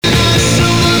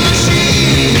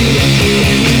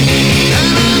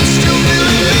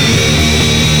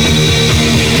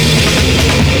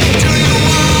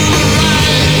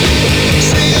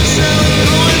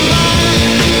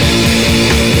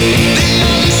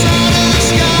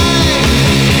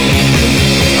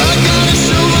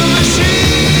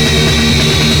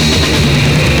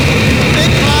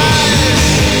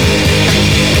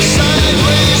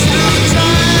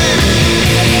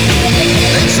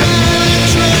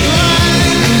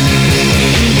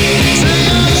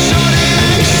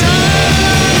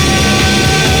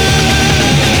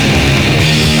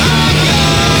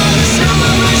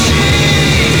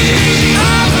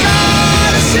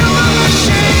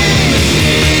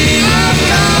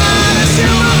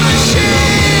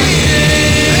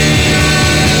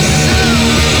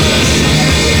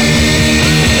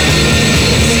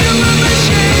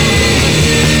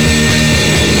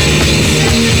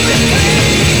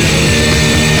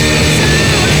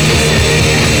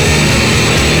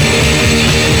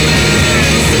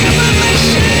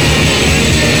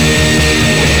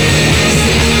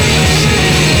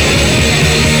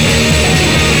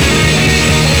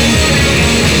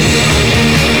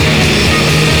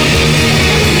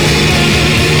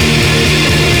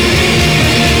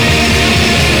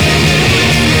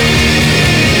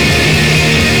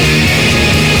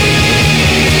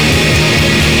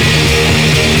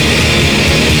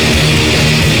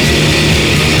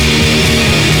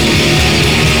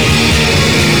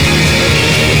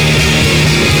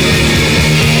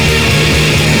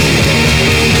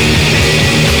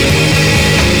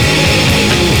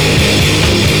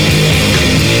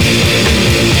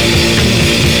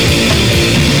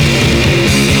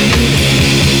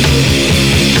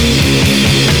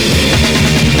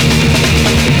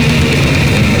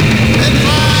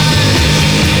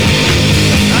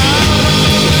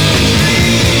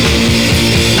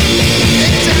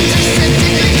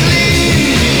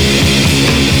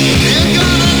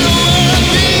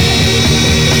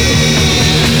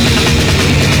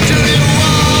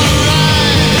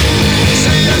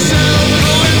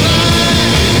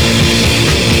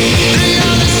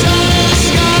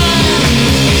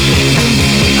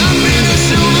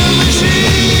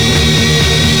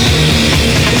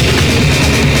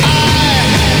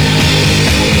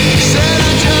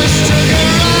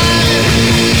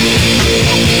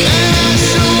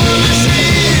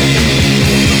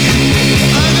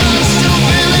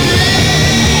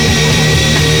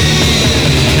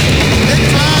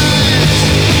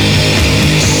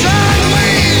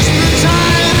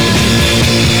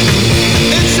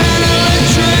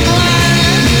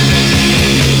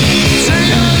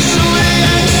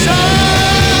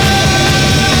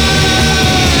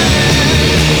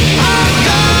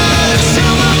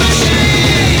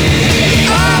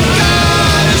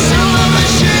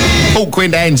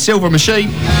Hawkwind and Silver Machine.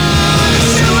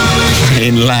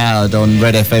 In loud on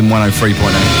Red FM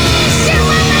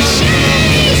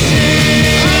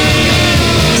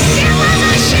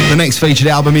 103.8. The next featured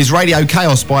album is Radio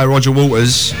Chaos by Roger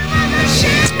Waters.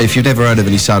 If you've never heard of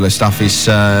any solo stuff, it's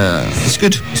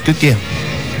good. It's good gear.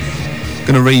 I'm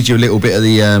going to read you a little bit of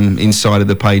the inside of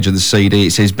the page of the CD.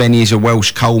 It says, Benny is a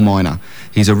Welsh coal miner.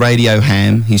 He's a radio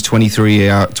ham. He's 23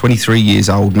 years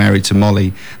old, married to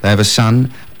Molly. They have a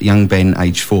son, young Ben,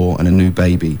 aged 4, and a new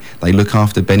baby. They look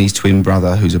after Benny's twin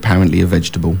brother, who's apparently a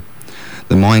vegetable.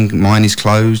 The mine is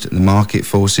closed, the market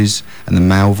forces, and the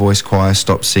male voice choir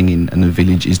stops singing, and the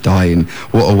village is dying.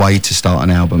 What a way to start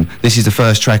an album. This is the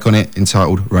first track on it,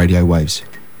 entitled Radio Waves.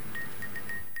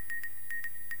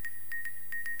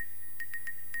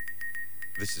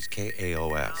 This is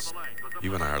KAOS.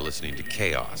 You and I are listening to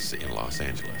Chaos in Los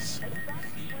Angeles.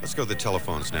 Let's go to the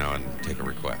telephones now and take a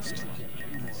request.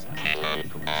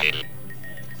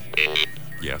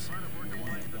 Yes.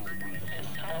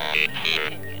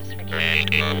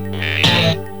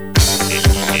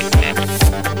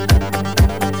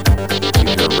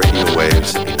 Keep your radio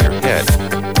waves in your head.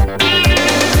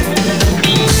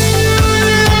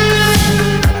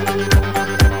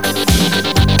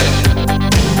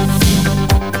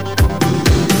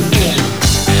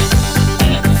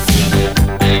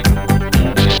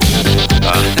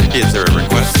 Is there a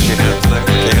request that you have tonight,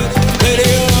 Chaos? Radio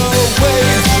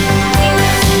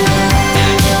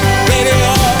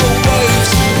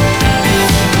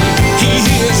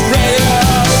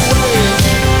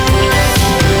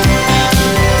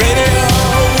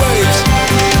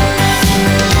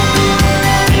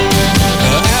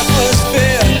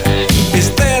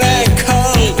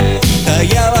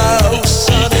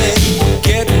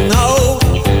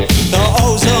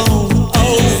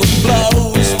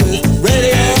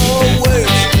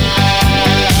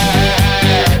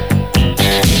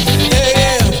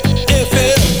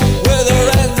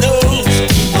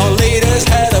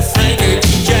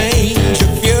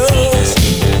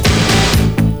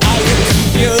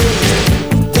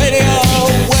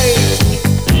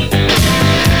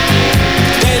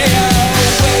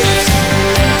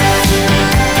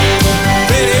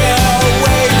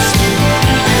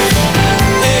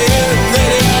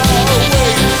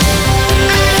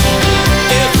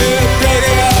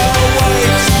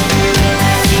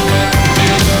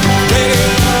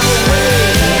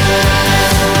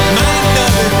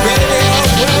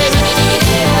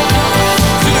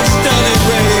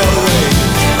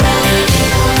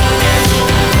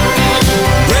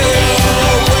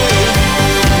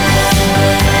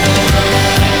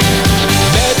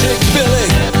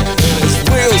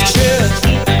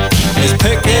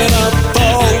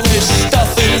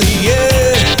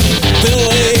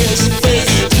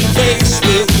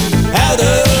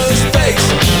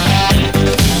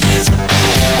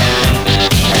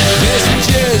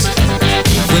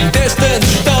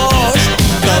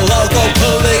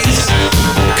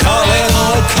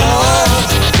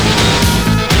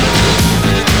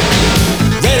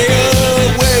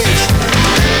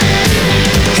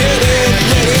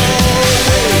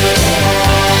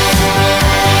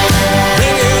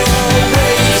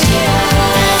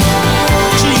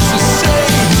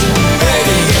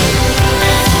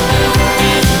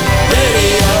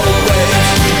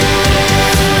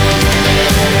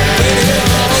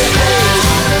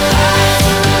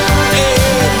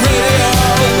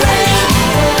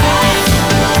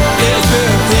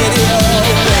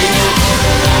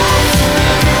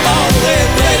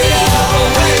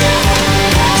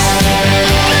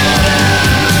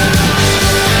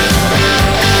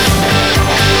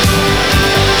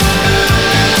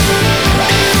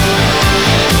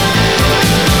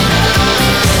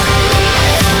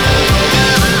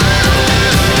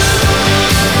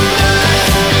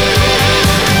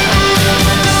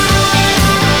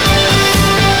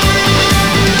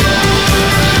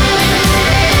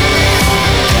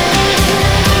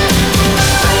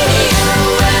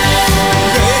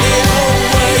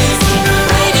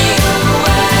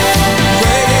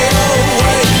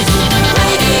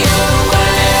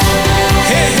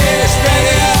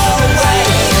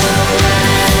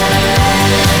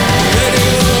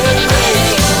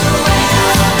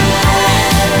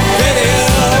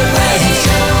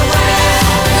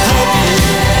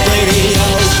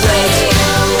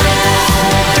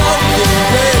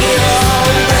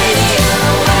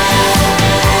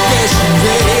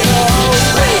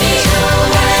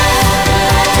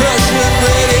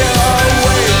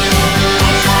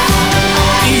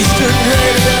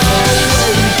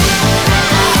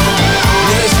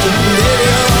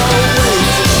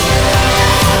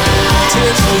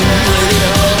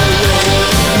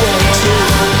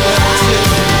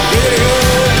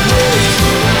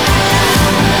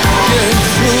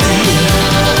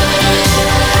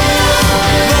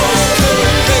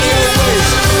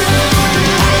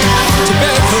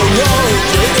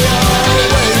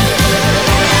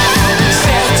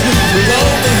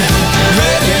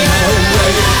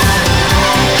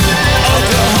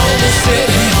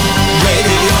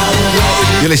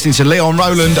listening to Leon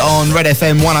Rowland on Red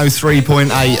FM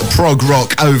 103.8 Prog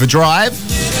Rock Overdrive.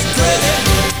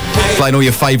 Playing all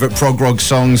your favourite prog rock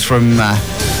songs from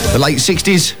the late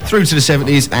 60s through to the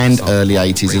 70s and early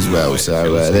 80s as well.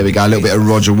 So there we go, a little bit of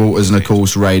Roger Waters and, of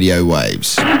course, Radio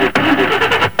Waves.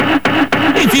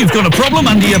 If you've got a problem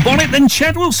under your bonnet, then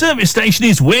Chadwell Service Station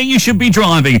is where you should be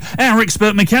driving. Our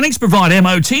expert mechanics provide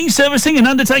MOT, servicing and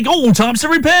undertake all types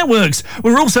of repair works.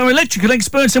 We're also electrical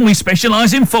experts and we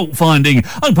specialise in fault finding.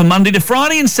 Open Monday to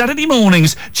Friday and Saturday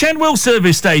mornings. Chadwell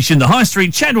Service Station, the High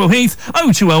Street, Chadwell Heath,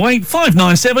 0208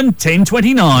 597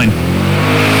 1029.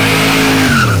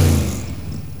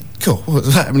 Cool, what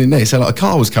was happening there? So like a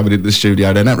car was coming into the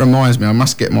studio then. That reminds me, I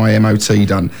must get my MOT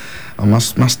done. I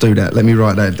must do that. Let me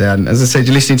write that down. As I said,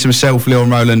 you're listening to myself, Leon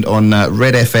Rowland, on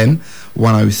Red FM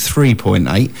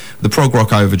 103.8. The Prog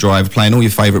Rock Overdrive, playing all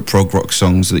your favourite prog rock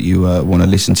songs that you want to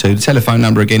listen to. The telephone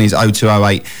number again is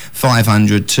 0208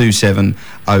 500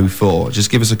 2704. Just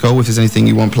give us a call if there's anything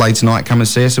you want played tonight. Come and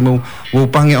see us and we'll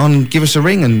bung it on. Give us a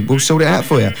ring and we'll sort it out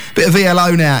for you. Bit of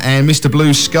VLO now and Mr.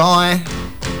 Blue Sky.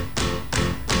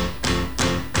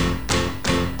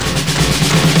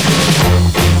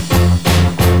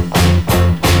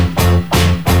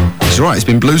 Right, it's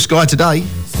been blue sky today.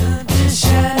 Sun is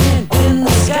shining in the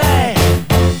sky.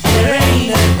 There ain't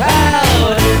a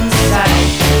cloud in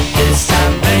sight. It's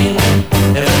something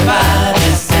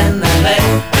everybody's in the lake.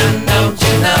 And don't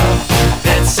you know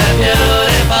it's a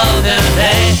beautiful new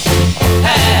day.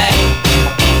 Hey,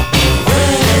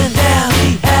 running down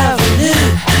the avenue,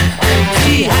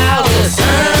 see how the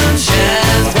sun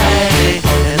shines brightly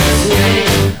in the city.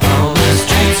 On the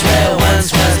streets where once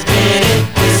was pretty,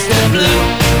 it's the blue.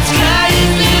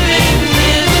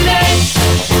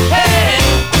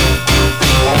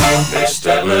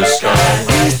 Mr. Blue Sky,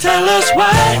 please tell us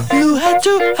why you had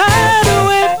to hide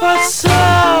away for so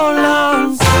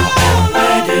long.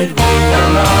 Where did we go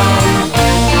wrong?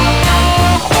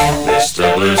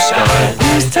 Mr. Blue Sky,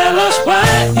 please tell us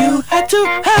why you had to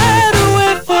hide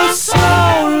away for so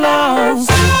long.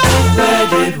 Where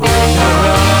did we go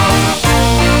wrong?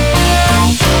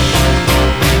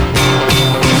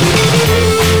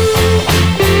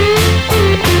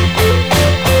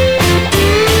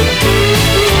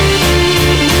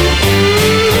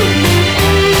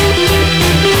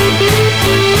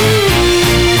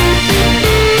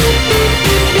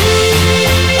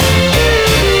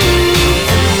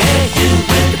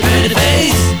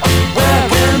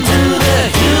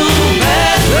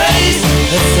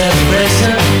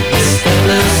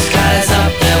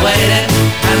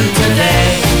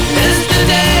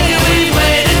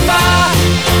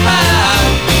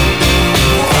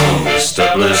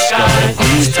 Blue sky,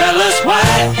 please tell us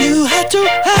why you had to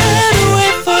hide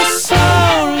away for so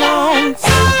long.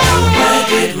 Where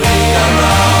did we go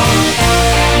wrong?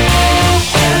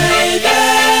 Hey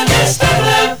there, Mr.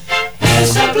 Blue,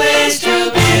 here's a place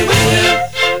to be with you.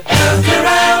 Look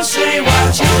around, see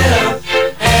what you do.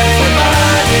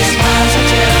 Everybody smiles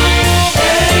at you.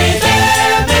 Hey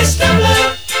there, Mr. Blue,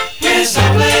 here's a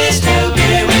place to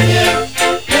be with you.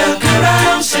 Look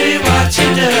around, see what you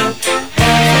do.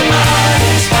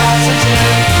 Everybody smiles at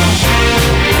you.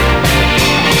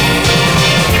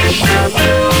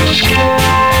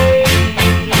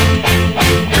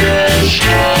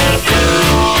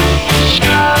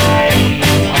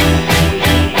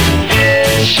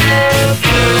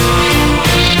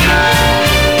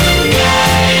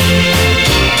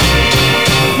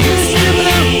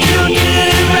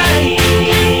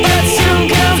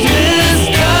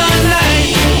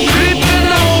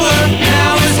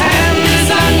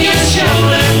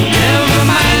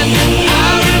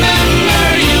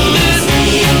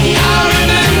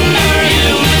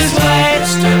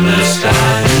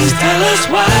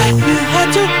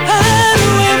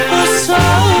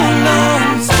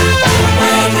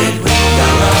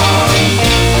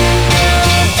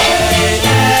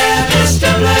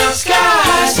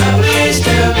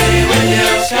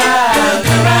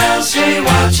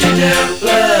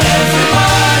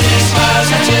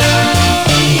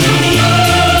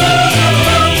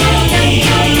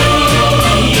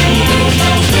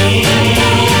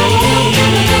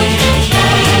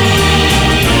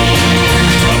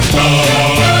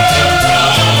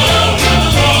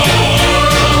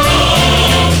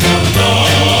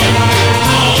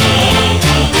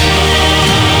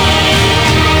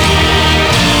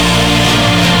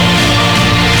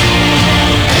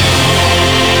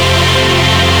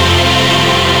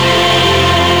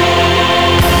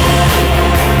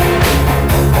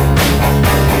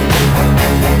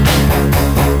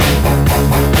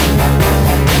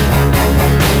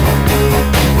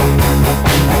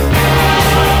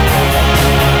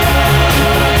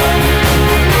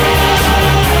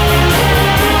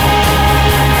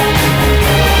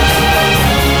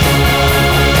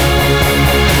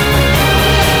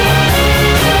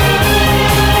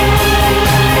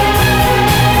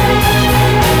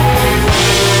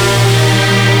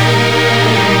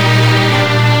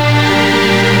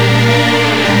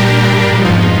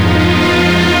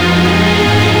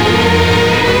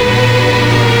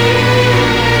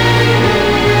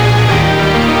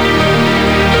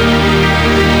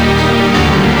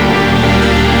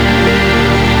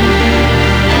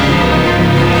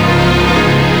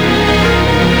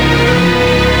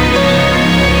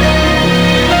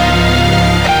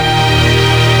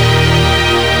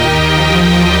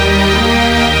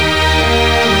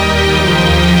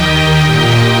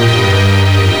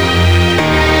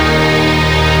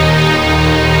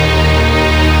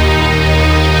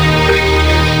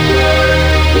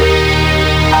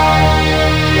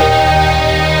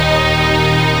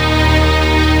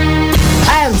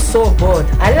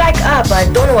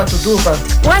 do about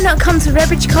it? Why not come to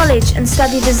Redbridge College and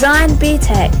study Design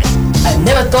BTEC? I've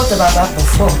never thought about that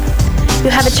before.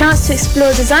 You'll have a chance to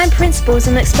explore design principles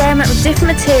and experiment with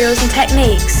different materials and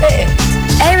techniques. Hey.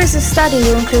 Areas of study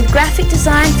will include graphic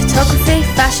design, photography,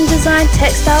 fashion design,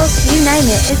 textiles, you name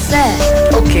it, it's there.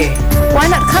 Okay. Why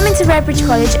not come into Redbridge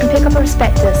College and pick up a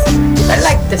prospectus? I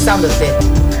like the sound of it.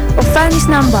 Or phone this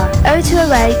number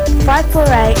 0208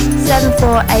 548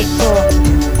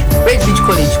 7484. Redbridge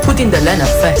College, putting the learner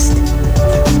first.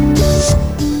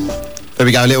 There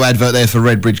we go, a little advert there for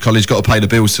Redbridge College. Got to pay the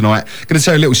bills tonight. Going to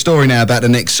tell you a little story now about the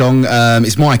next song.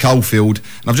 It's Mike Oldfield,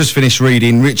 and I've just finished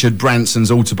reading Richard Branson's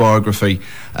autobiography.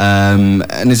 And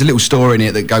there's a little story in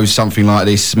it that goes something like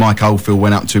this. Mike Oldfield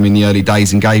went up to him in the early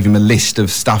days and gave him a list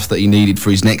of stuff that he needed for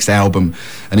his next album.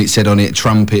 And it said on it,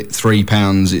 trumpet,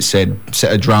 £3. It said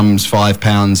set of drums,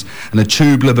 £5. And a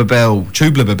tubular bell.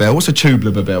 Tubular bell? What's a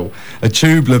tubular bell? A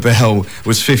tubular bell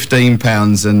was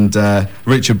 £15. And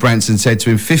Richard Branson said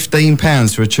to him, £15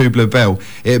 for a tubular bell,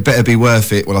 it better be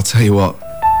worth it. Well, I'll tell you what,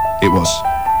 it was.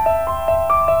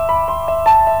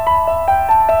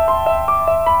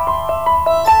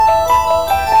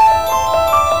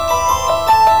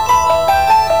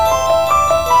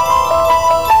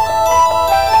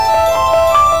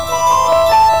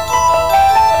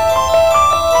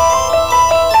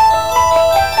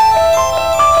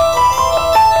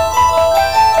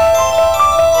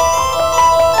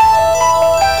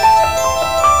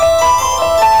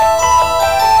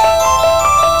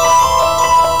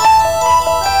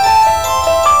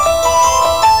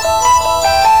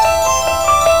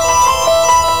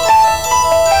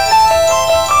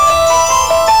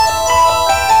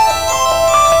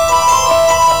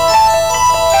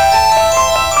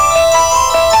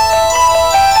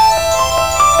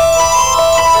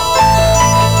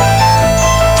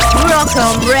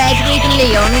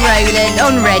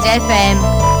 On Red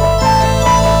FM.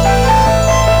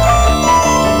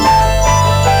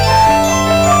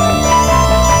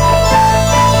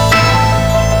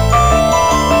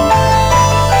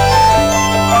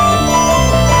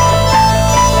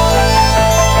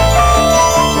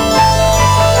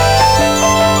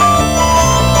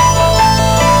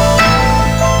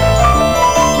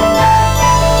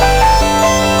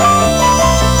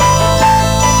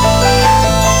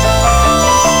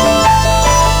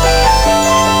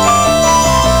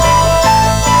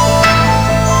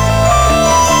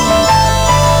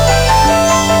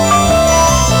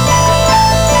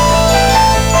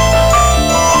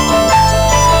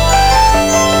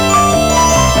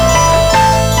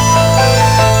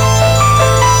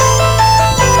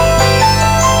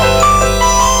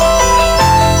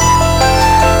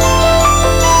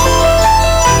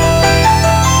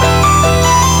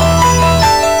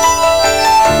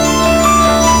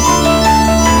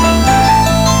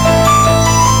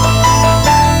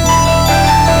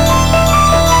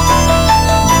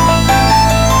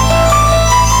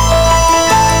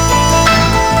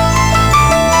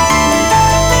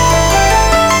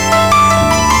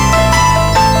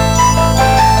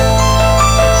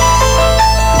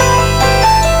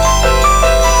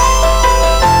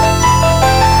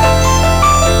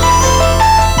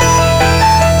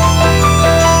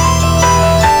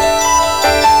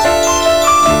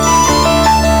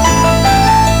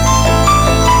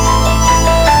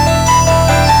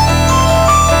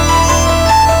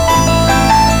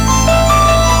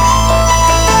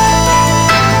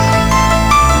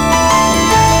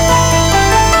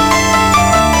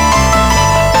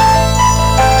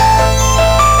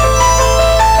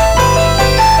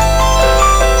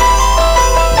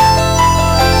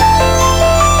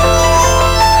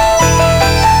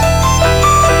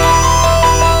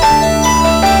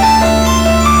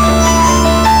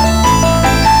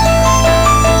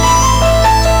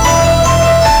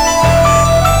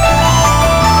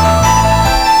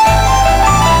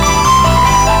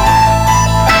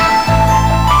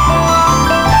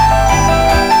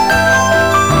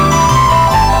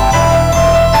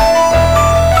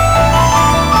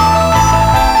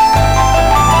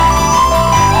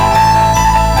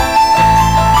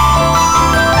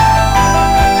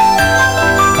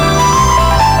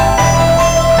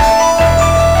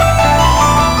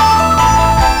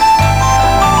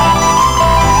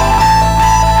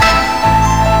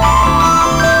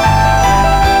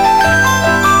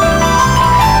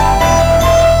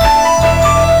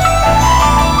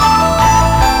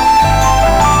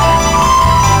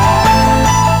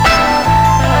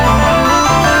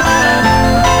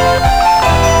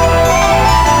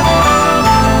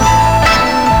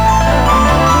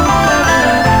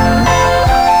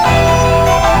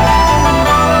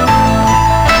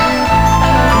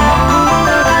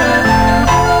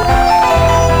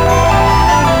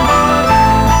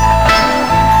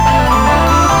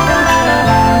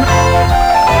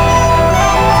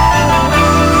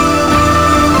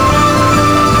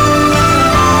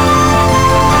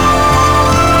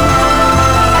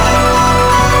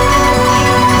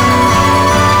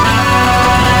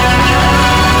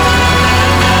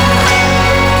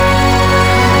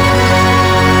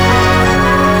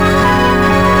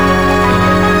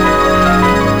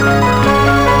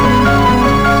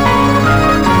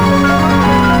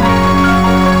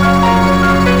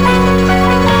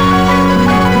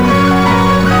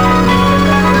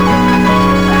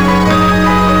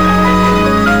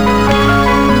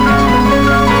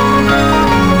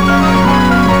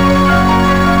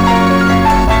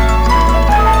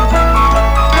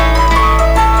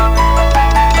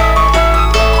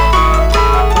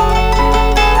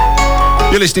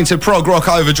 You're listening to Prog Rock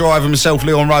Overdrive and myself,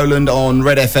 Leon Rowland, on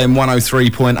Red FM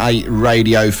 103.8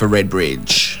 Radio for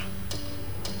Redbridge.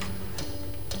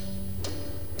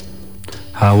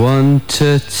 I want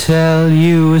to tell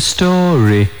you a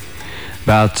story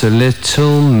about a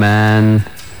little man,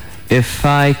 if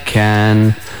I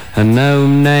can, a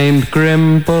gnome named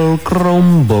Grimble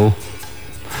Grumble.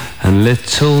 And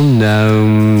little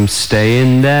gnomes stay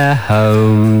in their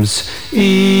homes,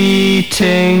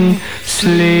 eating,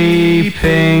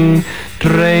 sleeping,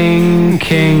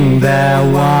 drinking their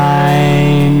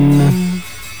wine.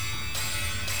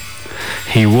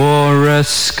 He wore a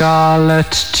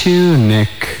scarlet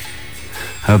tunic,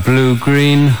 a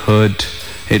blue-green hood.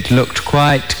 It looked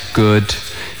quite good.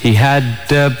 He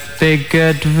had a big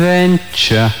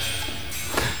adventure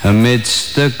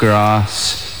amidst the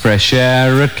grass. Fresh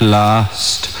air at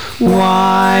last,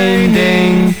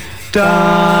 winding,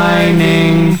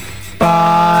 dining,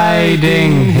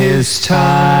 biding his time.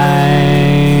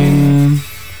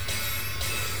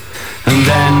 And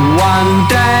then one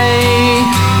day,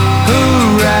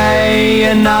 hooray,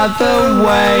 another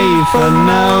way for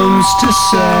gnomes to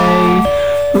say,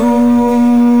 ooh,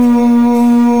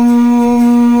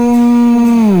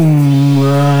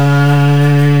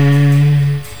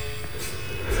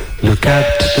 look at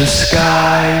the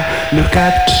sky, look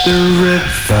at the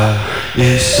river,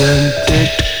 isn't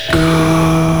it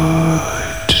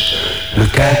good?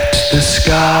 Look at the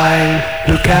sky,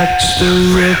 look at the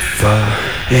river,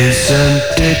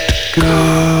 isn't it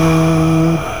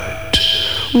good?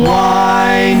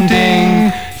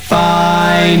 Winding,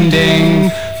 finding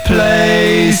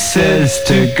places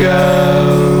to go.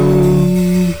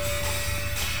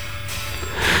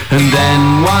 And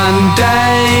then one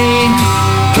day,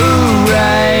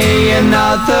 hooray,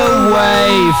 another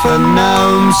way for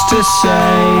gnomes to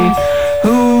say,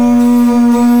 ooh,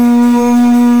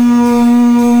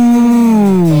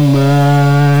 my,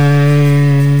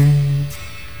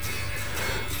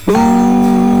 ooh.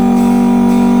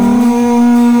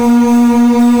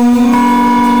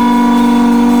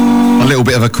 A little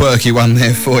bit of a quirky one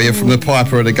there for you from the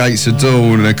Piper at the Gates of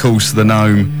Dawn and of course the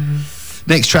Gnome.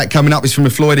 Next track coming up is from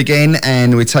the Floyd again,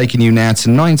 and we're taking you now to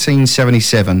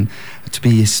 1977. To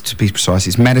be precise,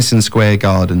 it's Madison Square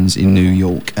Gardens in New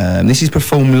York. This is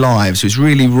performed live, so it's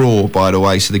really raw, by the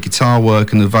way. So the guitar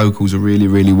work and the vocals are really,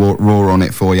 really raw on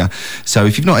it for you. So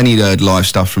if you've not any heard live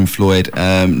stuff from Floyd,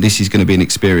 this is going to be an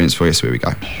experience for you. So here we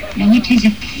go. Now what is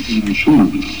it?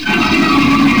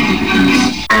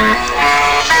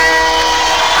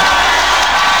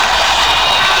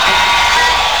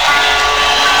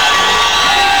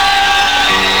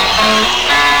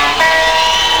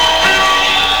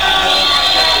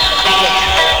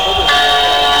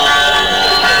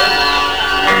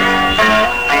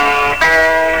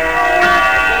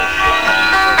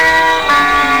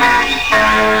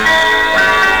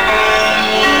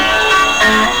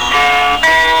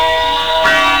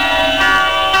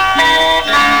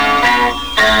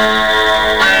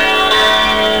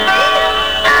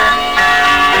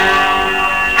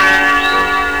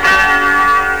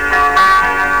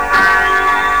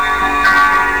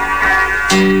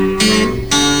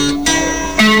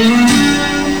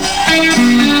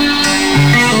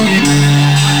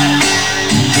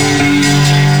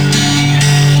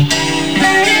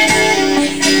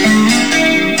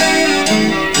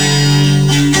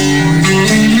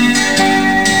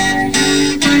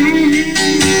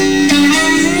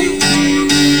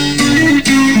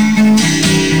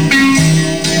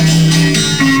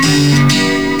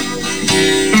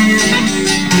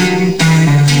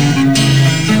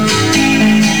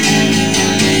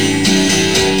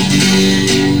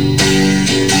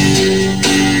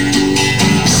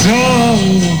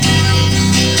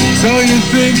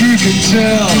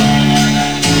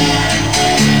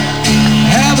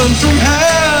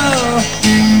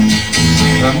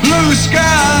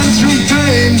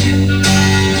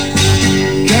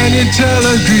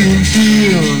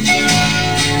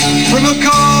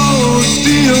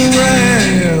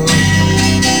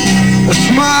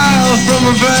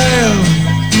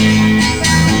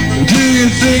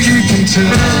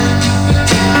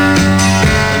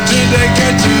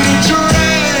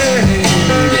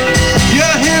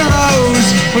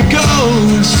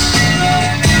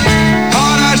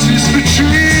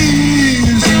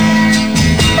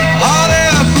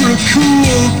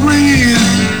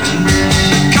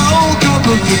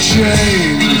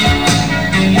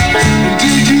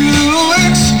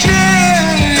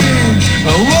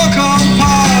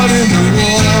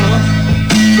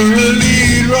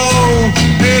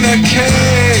 In a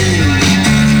cave.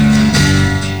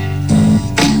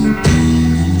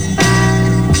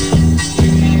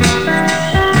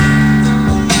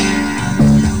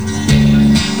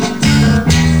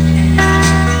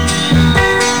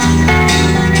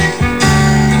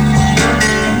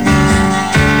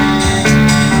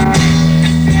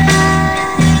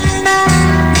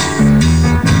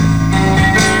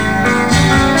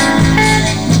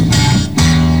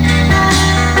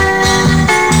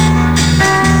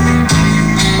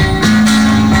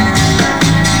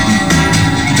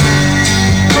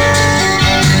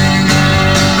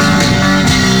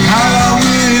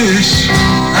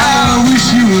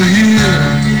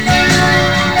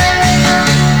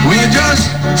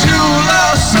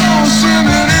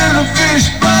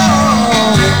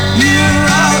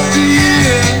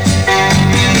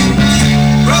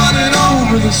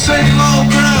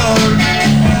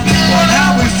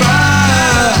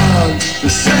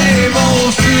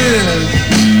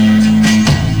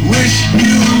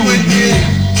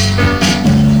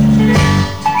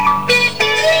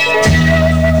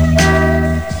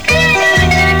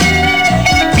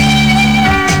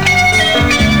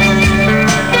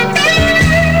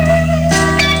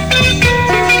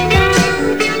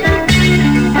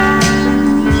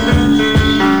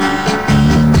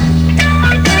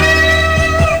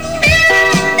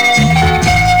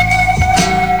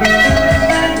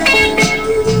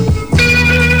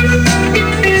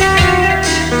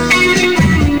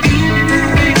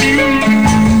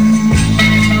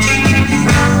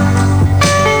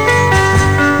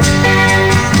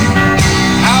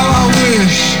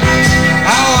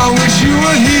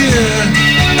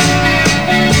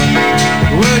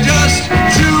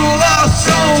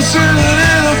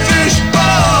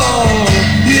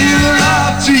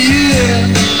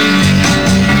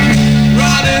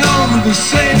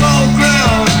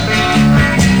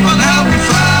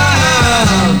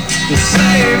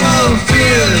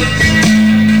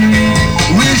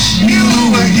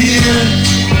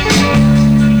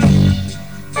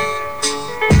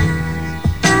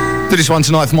 this one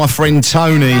tonight for my friend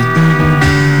Tony.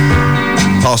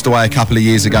 Passed away a couple of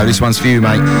years ago. This one's for you,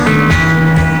 mate.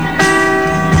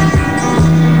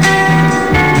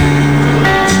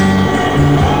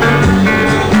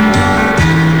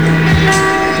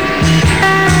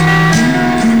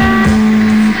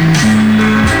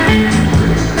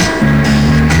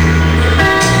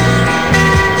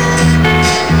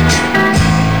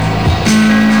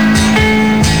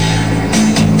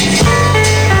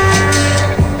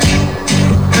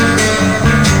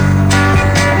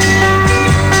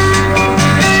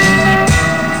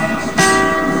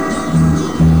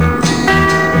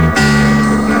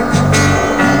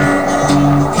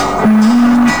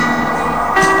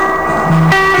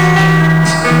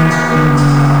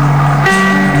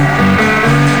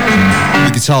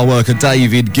 Guitar worker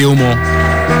David Gilmour.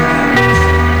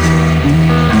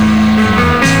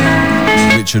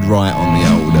 Richard Wright on the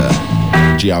old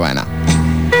Joanna.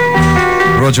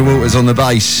 Roger Waters on the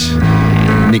bass.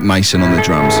 Nick Mason on the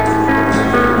drums.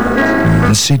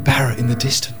 And Sid Barrett in the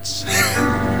distance.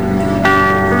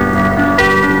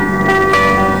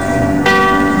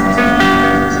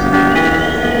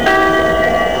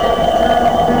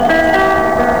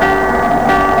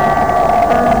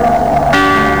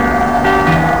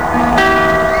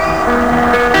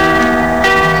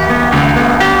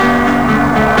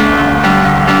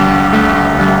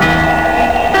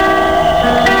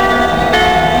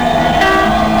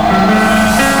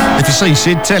 See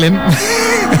Sid, tell him.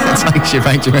 Thanks, you,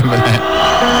 thank you, remember that.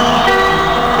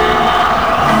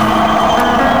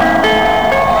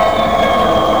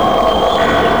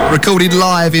 Recorded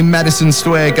live in Madison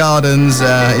Square Gardens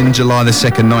in July the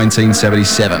 2nd,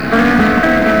 1977.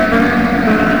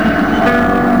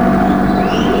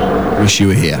 Wish You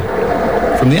Were Here.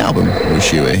 From the album,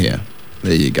 Wish You Were Here.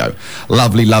 There you go.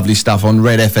 Lovely, lovely stuff on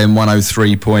Red FM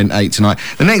 103.8 tonight.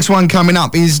 The next one coming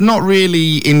up is not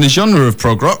really in the genre of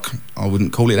prog rock. I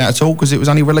wouldn't call it that at all because it was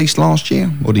only released last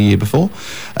year or the year before.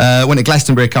 Went to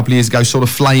Glastonbury a couple of years ago, sort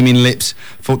of Flaming Lips.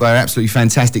 Thought they were absolutely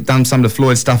fantastic. Done some of the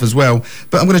Floyd stuff as well.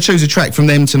 But I'm going to choose a track from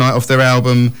them tonight off their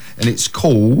album, and it's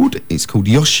called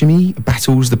Yoshimi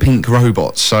Battles the Pink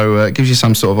Robots. So it gives you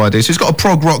some sort of idea. So it's got a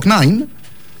prog rock name.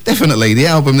 Definitely, the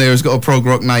album there has got a prog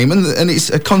rock name, and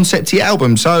it's a concept-y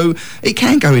album, so it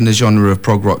can go in the genre of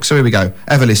prog rock. So here we go.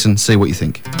 Have a listen, see what you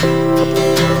think.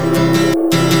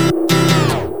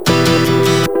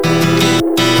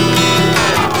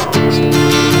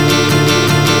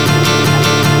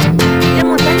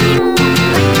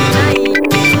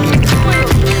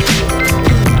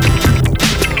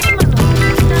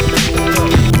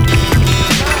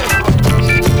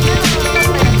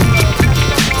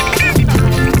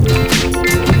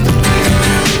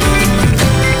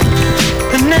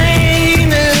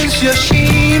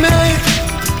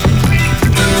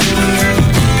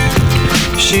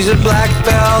 She's a black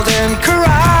belt in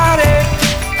karate,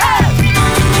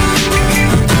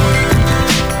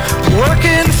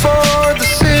 working for the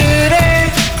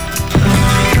city.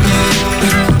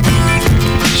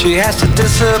 She has to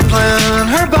discipline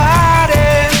her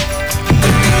body,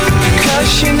 'cause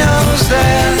she knows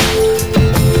that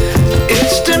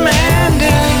it's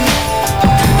demanding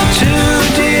to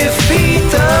defeat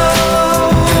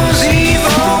those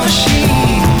evil machines.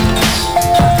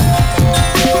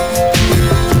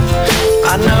 I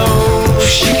know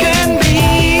she can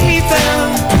beat them.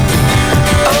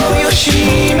 Oh,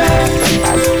 Yoshimi,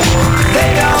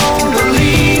 they don't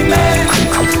believe me,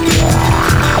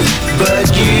 but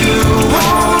you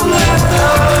won't let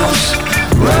those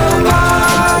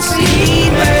robots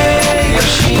eat me.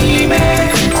 Yoshimi,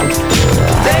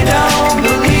 they don't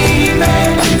believe me,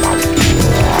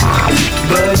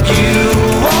 but you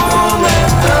won't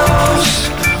let those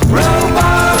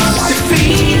robots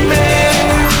defeat me.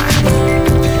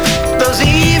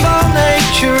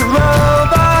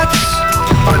 Robots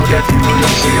are getting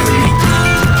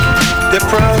serious. They're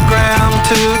programmed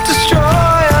to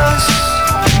destroy us.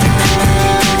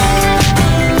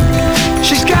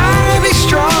 She's gotta be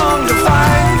strong to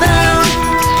fight them,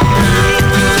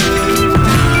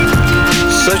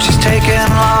 so she's taking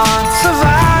lots of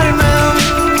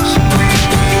vitamins,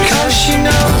 'cause she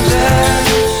knows that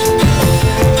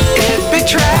it'd be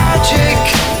tragic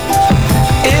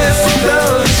if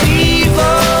those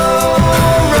evil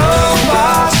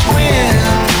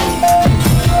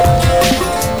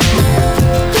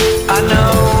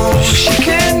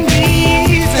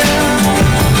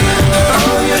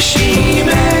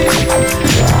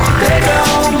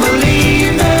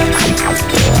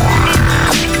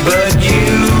but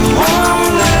you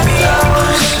won't let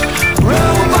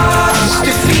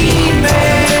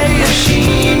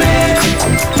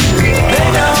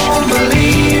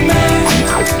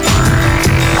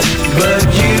but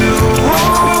you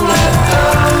won't let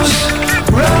those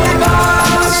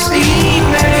robots eat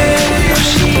me,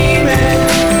 she me.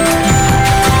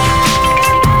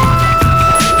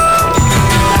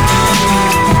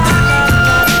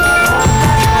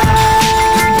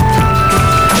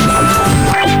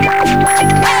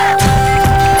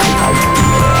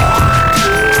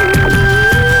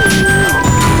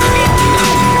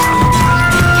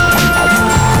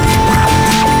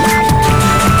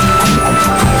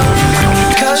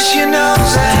 You know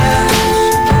that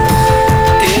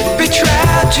it'd be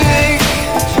tragic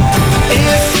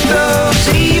if those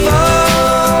evil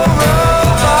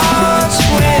robots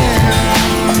win.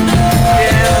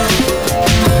 Yeah,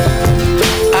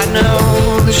 I know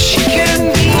that she can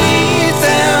beat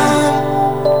them.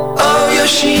 Oh,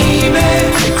 Yoshime,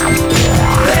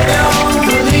 they don't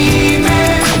believe me,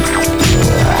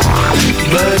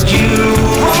 but you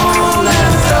won't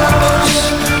let those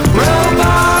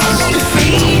robots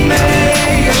defeat me,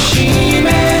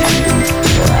 Yoshime.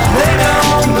 They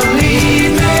don't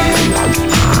believe me,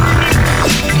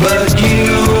 but you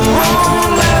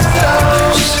won't let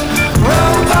those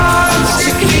robots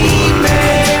defeat me,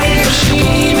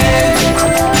 Yoshime.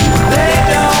 They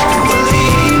don't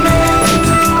believe me,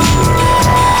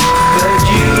 but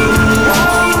you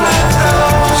won't let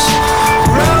those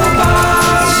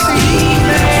robots defeat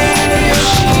me,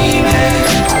 Yoshime.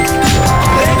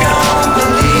 They don't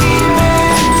believe me,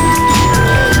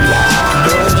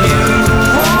 but you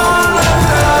won't let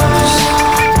those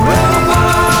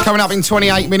robots. Coming up in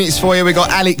 28 minutes for you, we got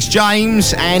Alex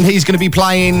James, and he's going to be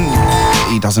playing.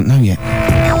 He doesn't know yet.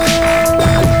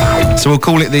 So we'll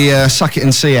call it the Suck It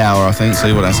and See hour, I think.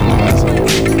 See what that's all about.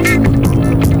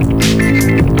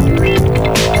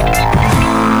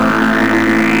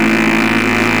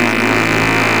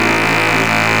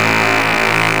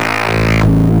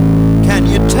 Can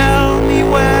you tell me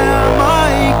where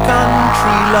my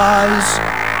country lies?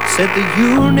 Said the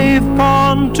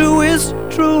unicorn to his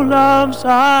true love's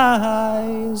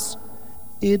eyes.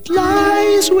 It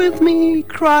lies with me,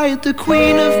 cried the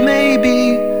queen of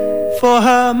maybe. For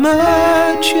her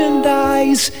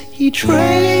merchandise he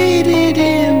traded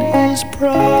in his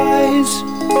prize.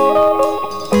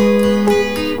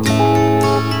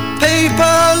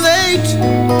 Paper late,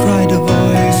 cried a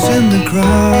voice in the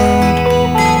crowd.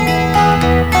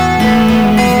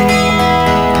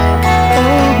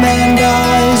 Old man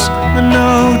dies, the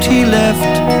note he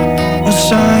left was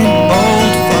signed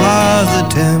Old Father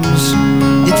Thames.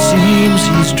 It seems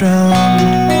he's drowned,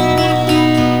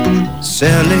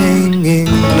 selling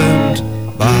England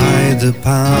by the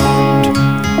pound.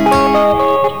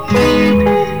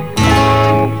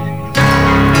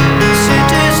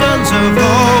 Citizens of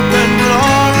hope and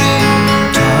glory,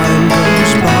 time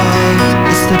goes by,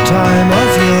 it's the time of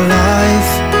your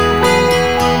life.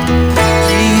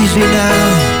 Easy now,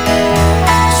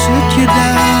 sit you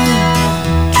down,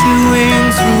 chewing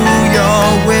through your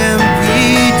wimpy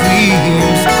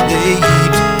dreams. They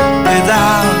eat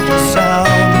without a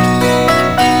sound,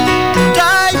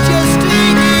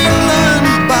 digesting England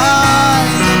by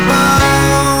the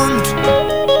pound.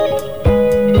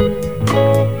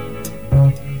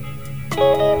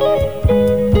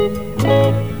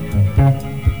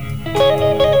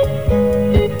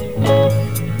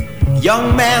 Young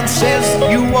man says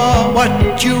you are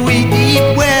what you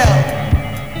eat well.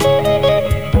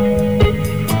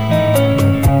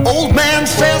 Old man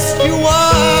says you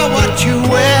are what you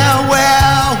wear.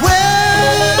 Well,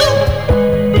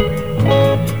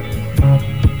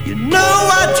 you know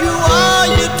what you are,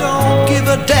 you don't give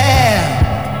a damn.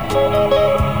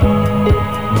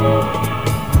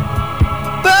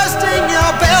 Bursting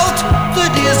your belt,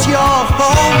 that is your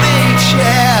homemade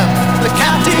share. The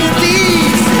captain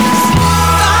leaves his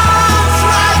thoughts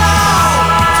right out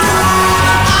through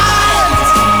the night.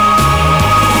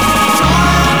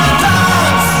 Join the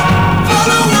dance,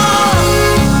 follow on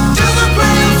till the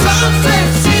brave sunset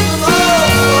sees the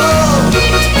road.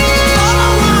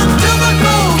 Follow on till the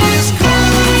goal is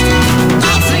cold.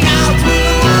 Dancing out through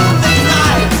the moonlit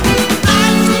night,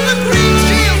 and till the green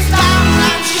shields down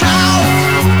and shout.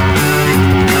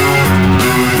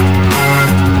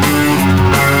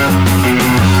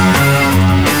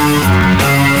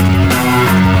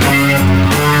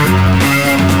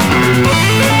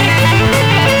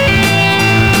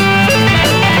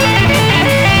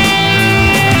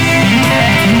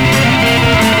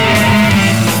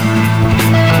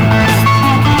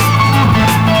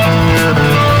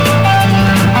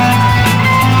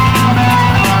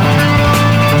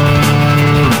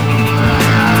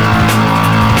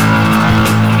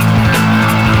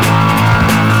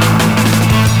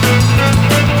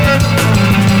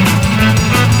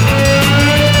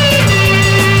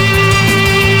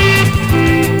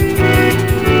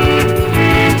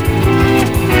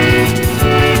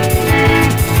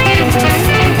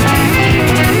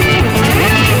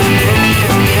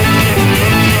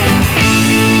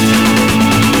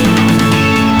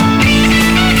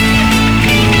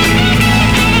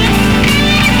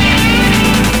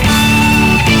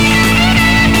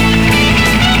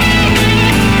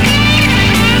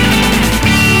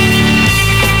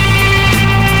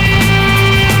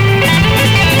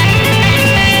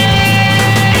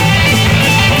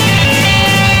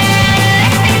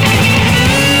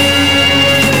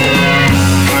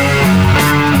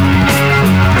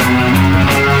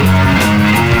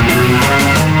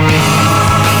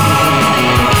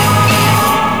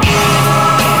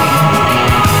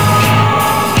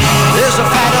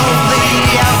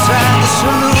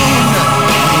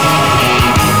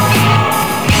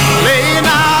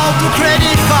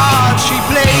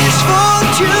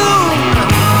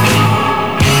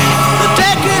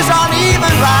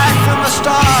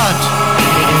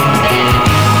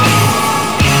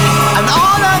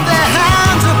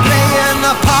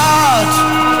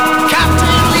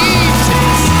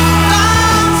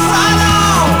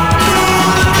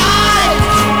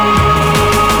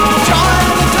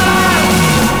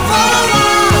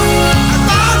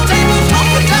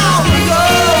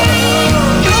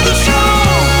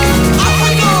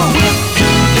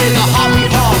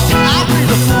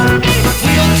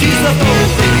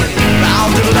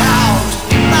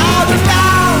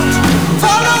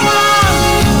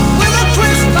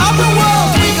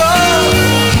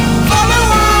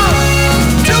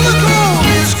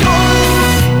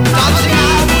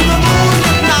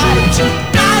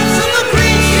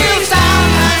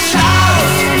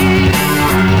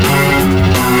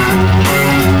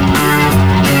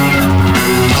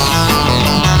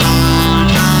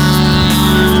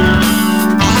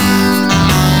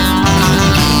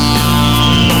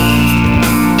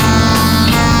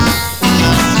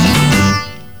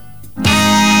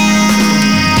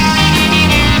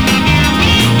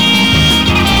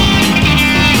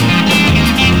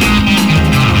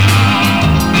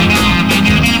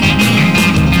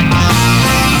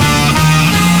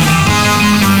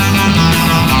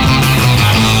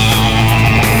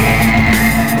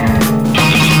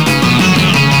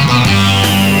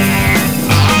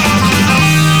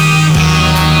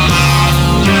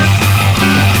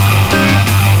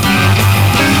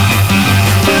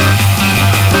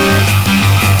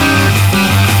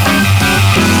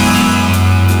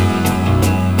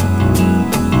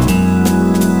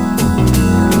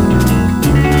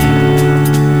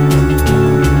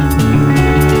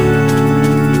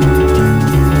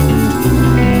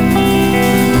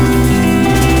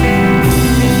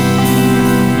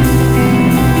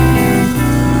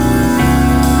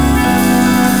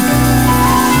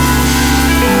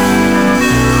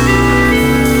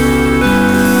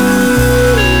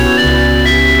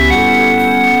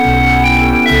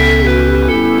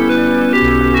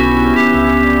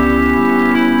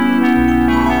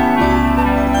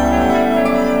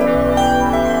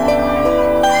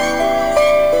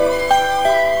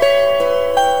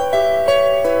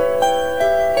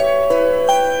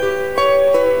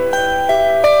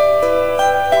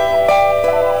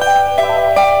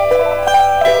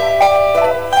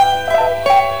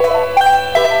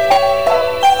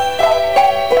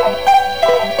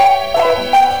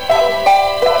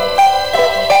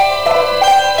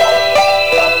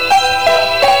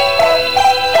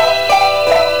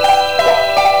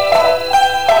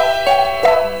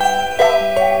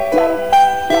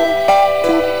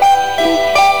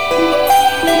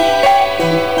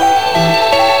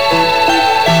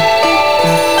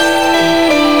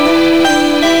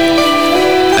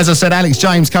 said, Alex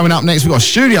James coming up next. We've got a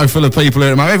studio full of people here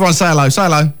at the moment. Everyone say hello, say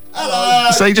hello. Hello.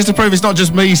 See, just to prove it's not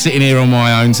just me sitting here on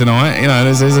my own tonight. You know,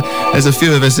 there's a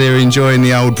few of us here enjoying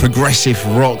the old progressive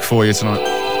rock for you tonight.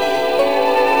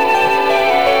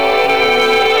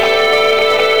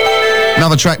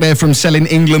 Another track there from Selling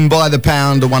England by the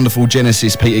Pound, the wonderful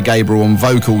Genesis, Peter Gabriel on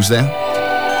vocals there.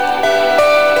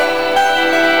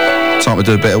 Time to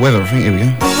do a bit of weather, I think. Here we go.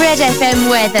 Red FM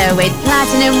weather with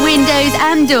platinum windows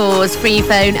and doors. Free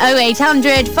phone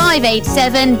 0800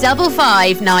 587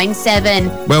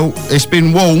 5597. Well, it's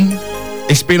been warm,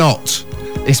 it's been hot.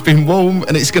 It's been warm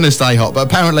and it's going to stay hot, but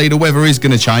apparently the weather is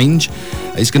going to change.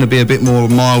 It's going to be a bit more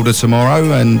milder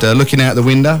tomorrow, and looking out the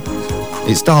window,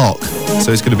 it's dark,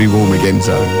 so it's going to be warm again.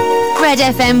 So Red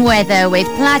FM weather with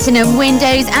platinum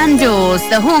windows and doors,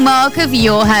 the hallmark of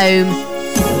your home.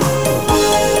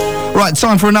 Right,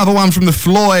 time for another one from the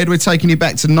Floyd. We're taking you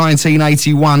back to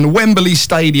 1981. Wembley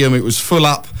Stadium, it was full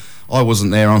up. I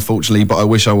wasn't there, unfortunately, but I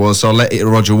wish I was, so I'll let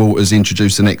Roger Waters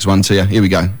introduce the next one to you. Here we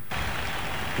go.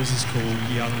 This is called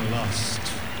Young Lust.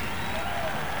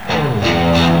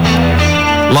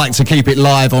 Like to keep it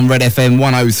live on Red FM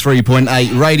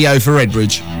 103.8, radio for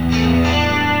Redbridge.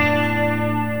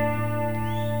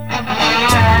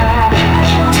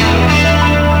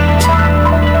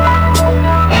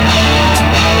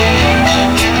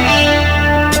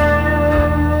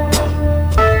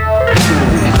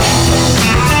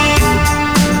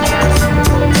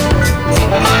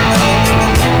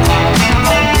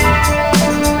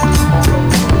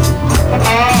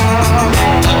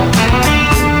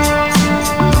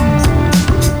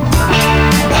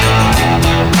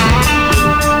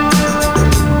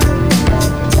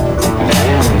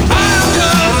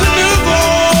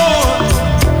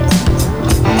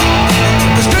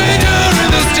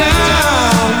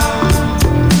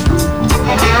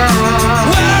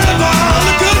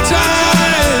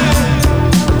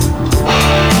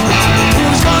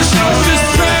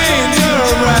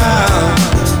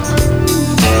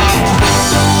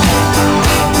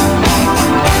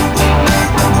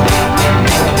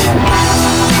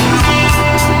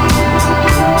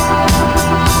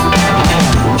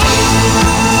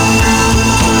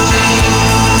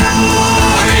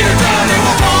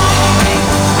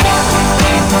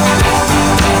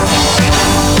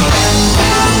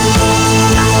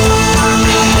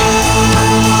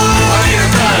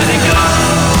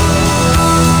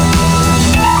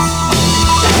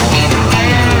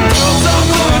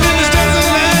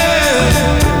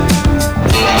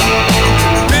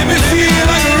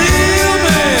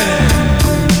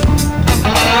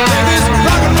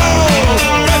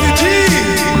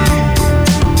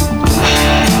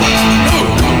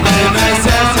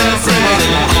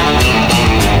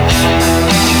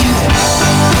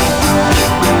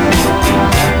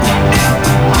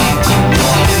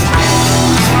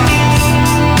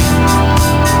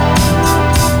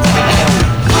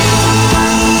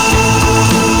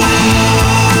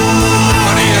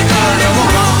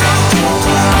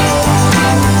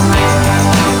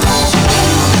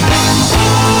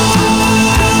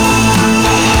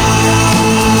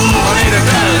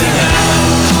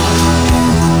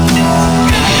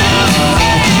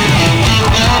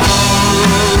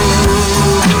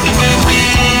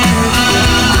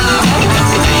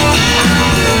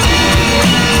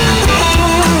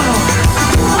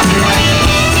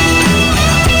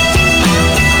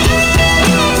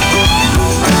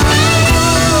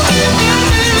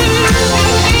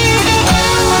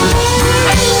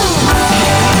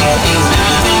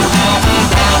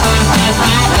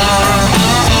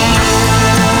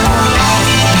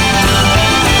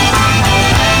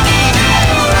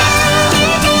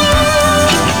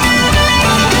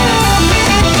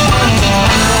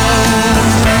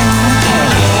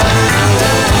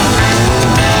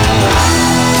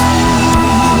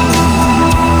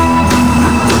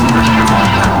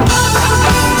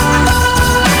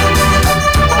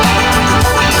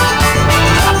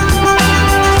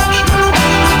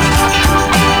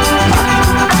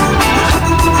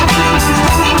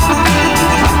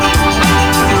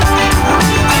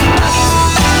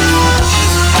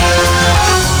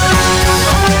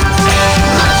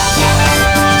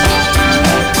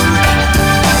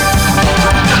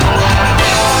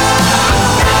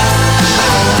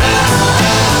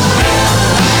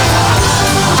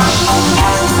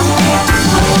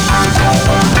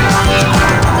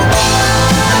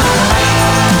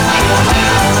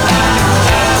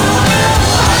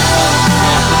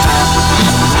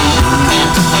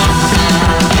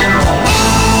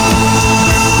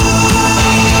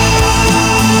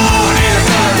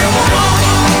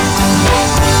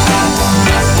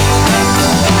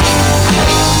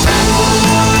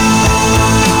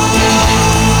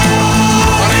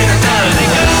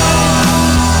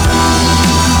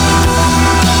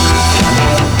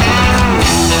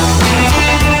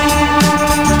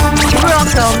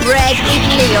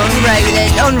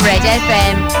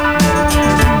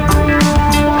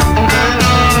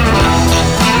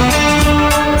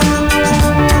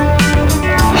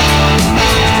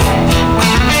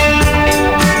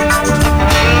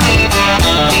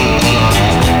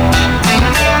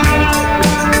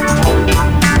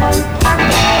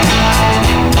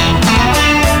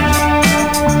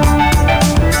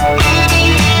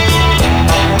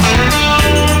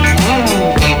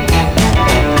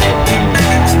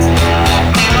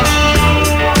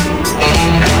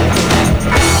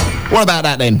 What about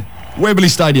that then? Wembley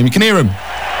Stadium, you can hear them.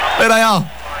 There they are.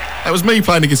 That was me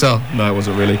playing the guitar. No, it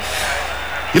wasn't really.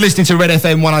 You're listening to Red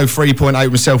FM 103.8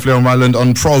 with myself, Leon Rowland,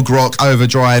 on Prog Rock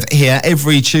Overdrive here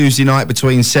every Tuesday night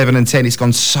between 7 and 10. It's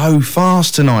gone so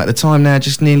fast tonight. The time now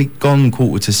just nearly gone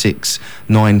 5:45,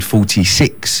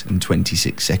 9:46 and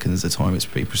 26 seconds. The time, it's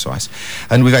pretty precise.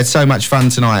 And we've had so much fun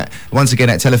tonight. Once again,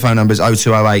 that telephone number is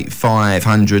 0208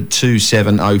 500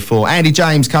 2704. Andy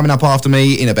James coming up after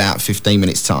me in about 15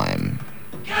 minutes' time.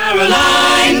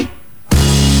 Caroline!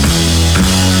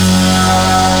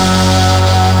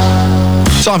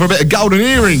 Time for a bit of Golden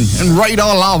Earring and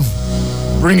Radar Love.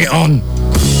 Bring it on.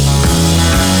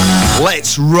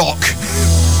 Let's rock.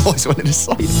 I always wanted to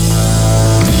say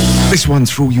that. This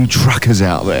one's for all you truckers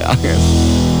out there.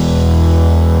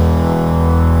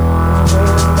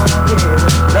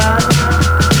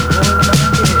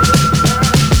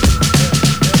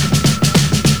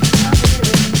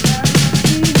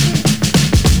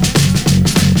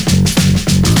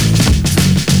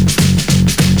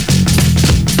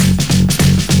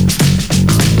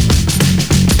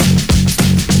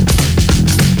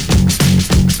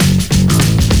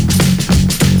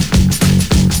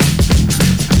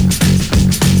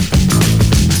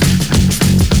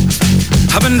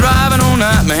 Driving all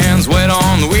night, my hands wet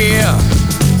on the wheel.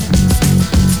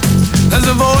 There's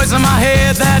a voice in my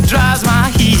head that drives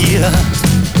my heel.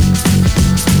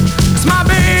 It's my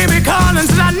baby calling,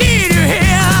 says I need you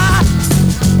here.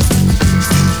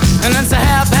 And it's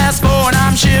 4:30 and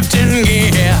I'm shifting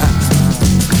gear.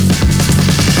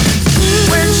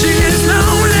 When she is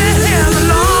lonely and the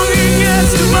longing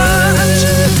gets too much,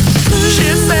 she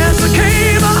says the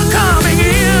cable coming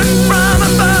in from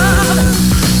above.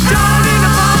 Don't need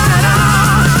to phone at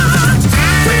all.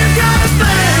 We've got a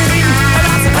thing, and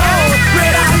I suppose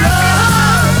red I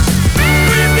love.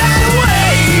 We've got a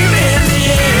wave in the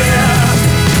air.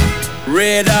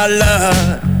 Red I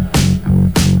love.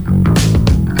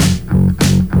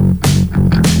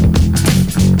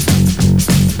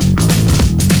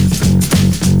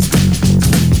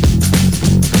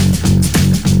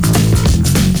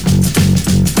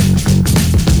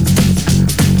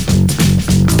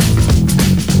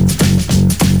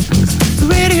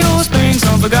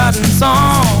 Forgotten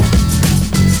song.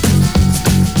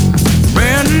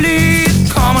 Brand new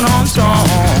leaves coming on strong.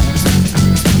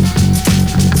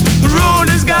 The road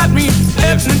has got me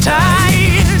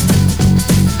hypnotized,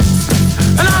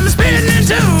 and I'm spinning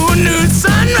into a new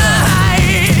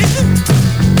sunrise.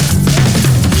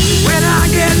 When I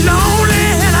get lonely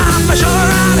and I'm for sure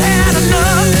I've had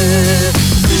enough,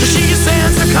 she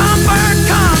sends the comfort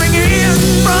coming in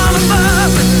from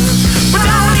above. But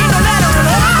don't need no letter at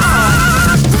all.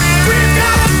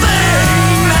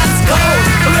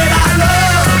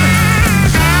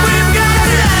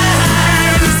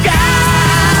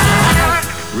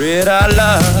 Red I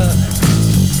love.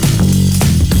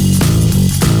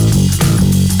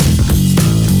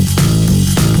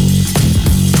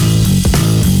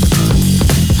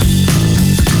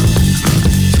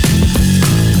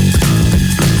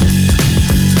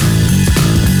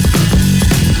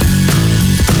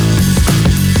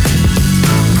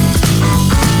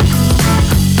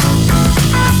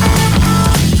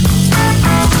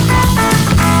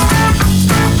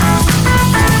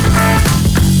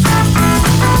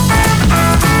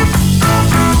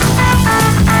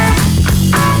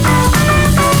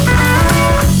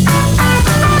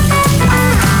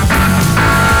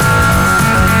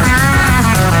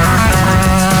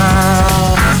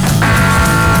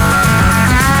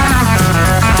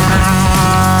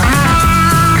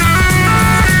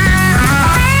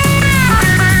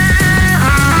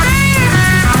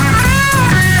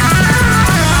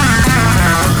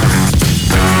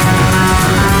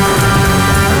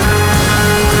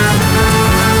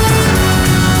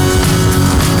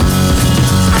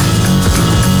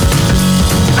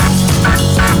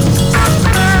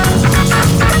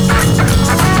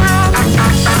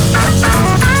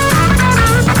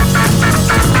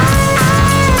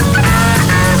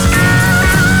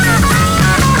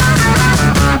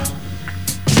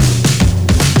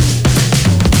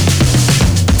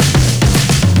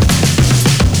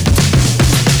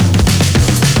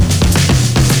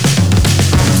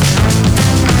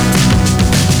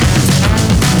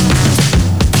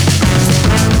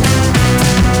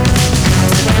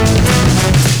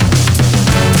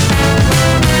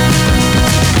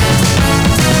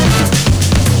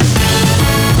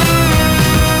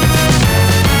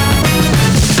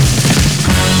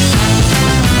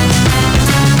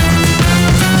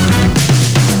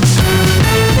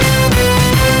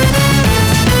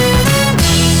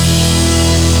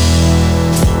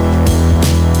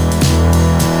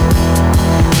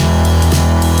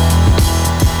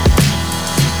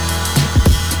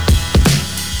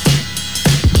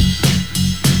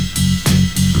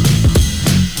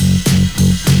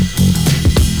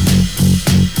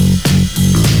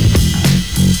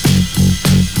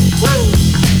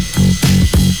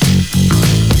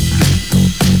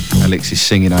 Alex is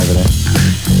singing over there.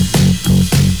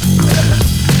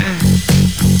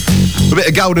 A bit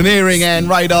of Golden Earring and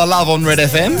Radar Love on Red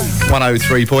FM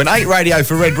 103.8 radio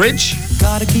for Redbridge.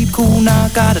 Gotta keep cool now,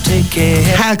 gotta take care.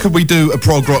 How could we do a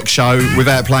prog rock show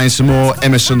without playing some more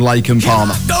Emerson, Lake and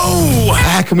Palmer? No!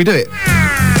 How can we do it?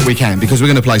 We can, because we're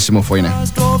going to play some more for you now.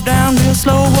 Drove down real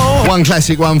slow. One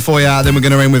classic one for you, then we're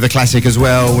going to end with a classic as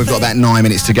well. We've got about 9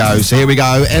 minutes to go. So here we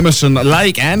go, Emerson,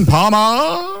 Lake and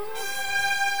Palmer.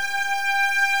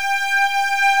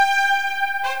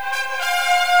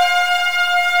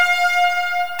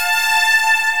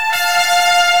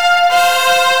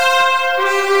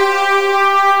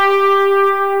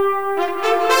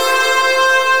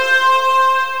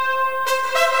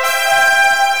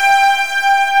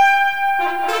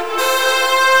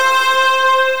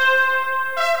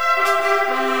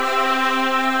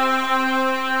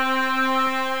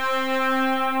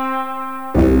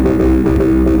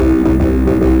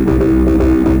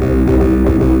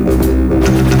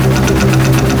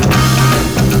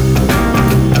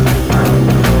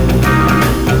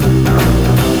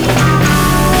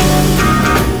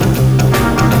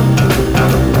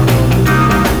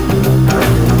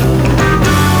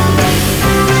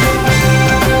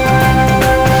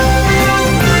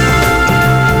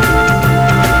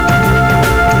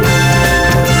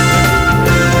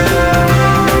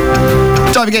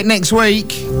 Don't forget, next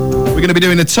week we're going to be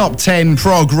doing the top 10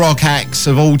 prog rock acts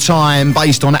of all time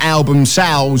based on album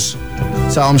sales.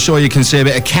 So I'm sure you can see a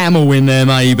bit of Camel in there,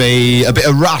 maybe a bit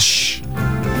of Rush.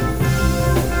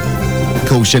 Of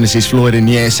course, Genesis, Floyd and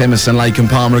yes, Emerson, Lake and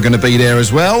Palmer are going to be there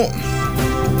as well.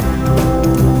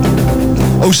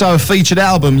 Also a featured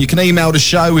album. You can email the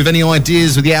show with any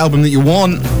ideas of the album that you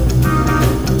want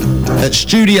at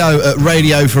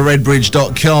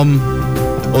studio@radioforredbridge.com.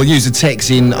 or use a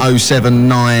text in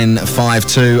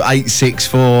 07952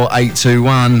 864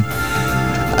 821.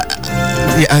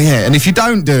 Yeah, and if you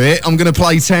don't do it, I'm going to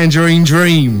play Tangerine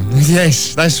Dream.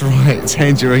 Yes, that's right,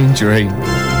 Tangerine Dream.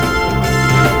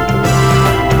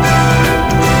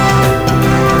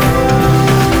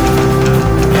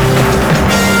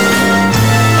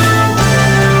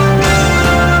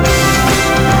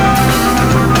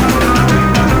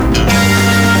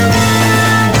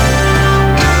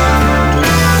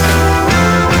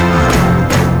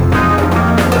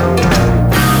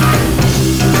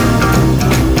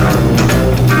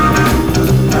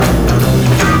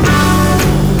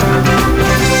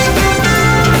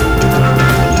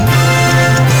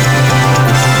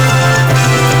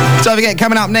 Don't forget,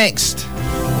 coming up next,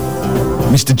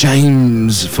 Mr.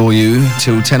 James for you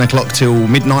till 10 o'clock till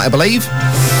midnight, I believe.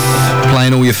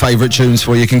 Playing all your favourite tunes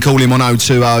for you. You can call him on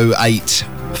 0208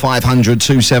 500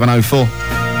 2704.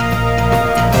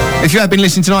 If you have been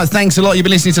listening tonight, thanks a lot. You've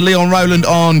been listening to Leon Rowland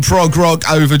on Prog Rock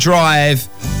Overdrive.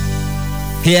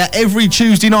 Here every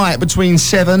Tuesday night between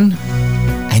 7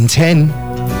 and 10.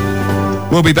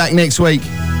 We'll be back next week.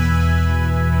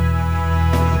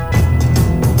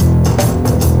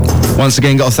 Once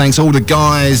again, got to thank all the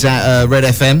guys at Red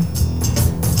FM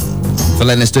for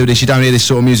letting us do this. You don't hear this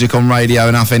sort of music on radio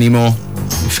enough anymore.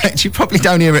 In fact, you probably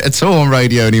don't hear it at all on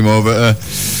radio anymore, but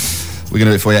we're going to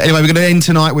do it for you. Anyway, we're going to end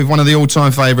tonight with one of the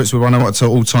all-time favourites, with one of the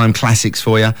all-time classics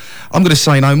for you. I'm going to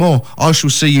say no more. I shall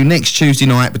see you next Tuesday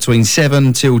night between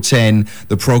 7 till 10,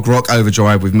 the Prog Rock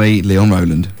Overdrive with me, Leon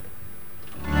Rowland.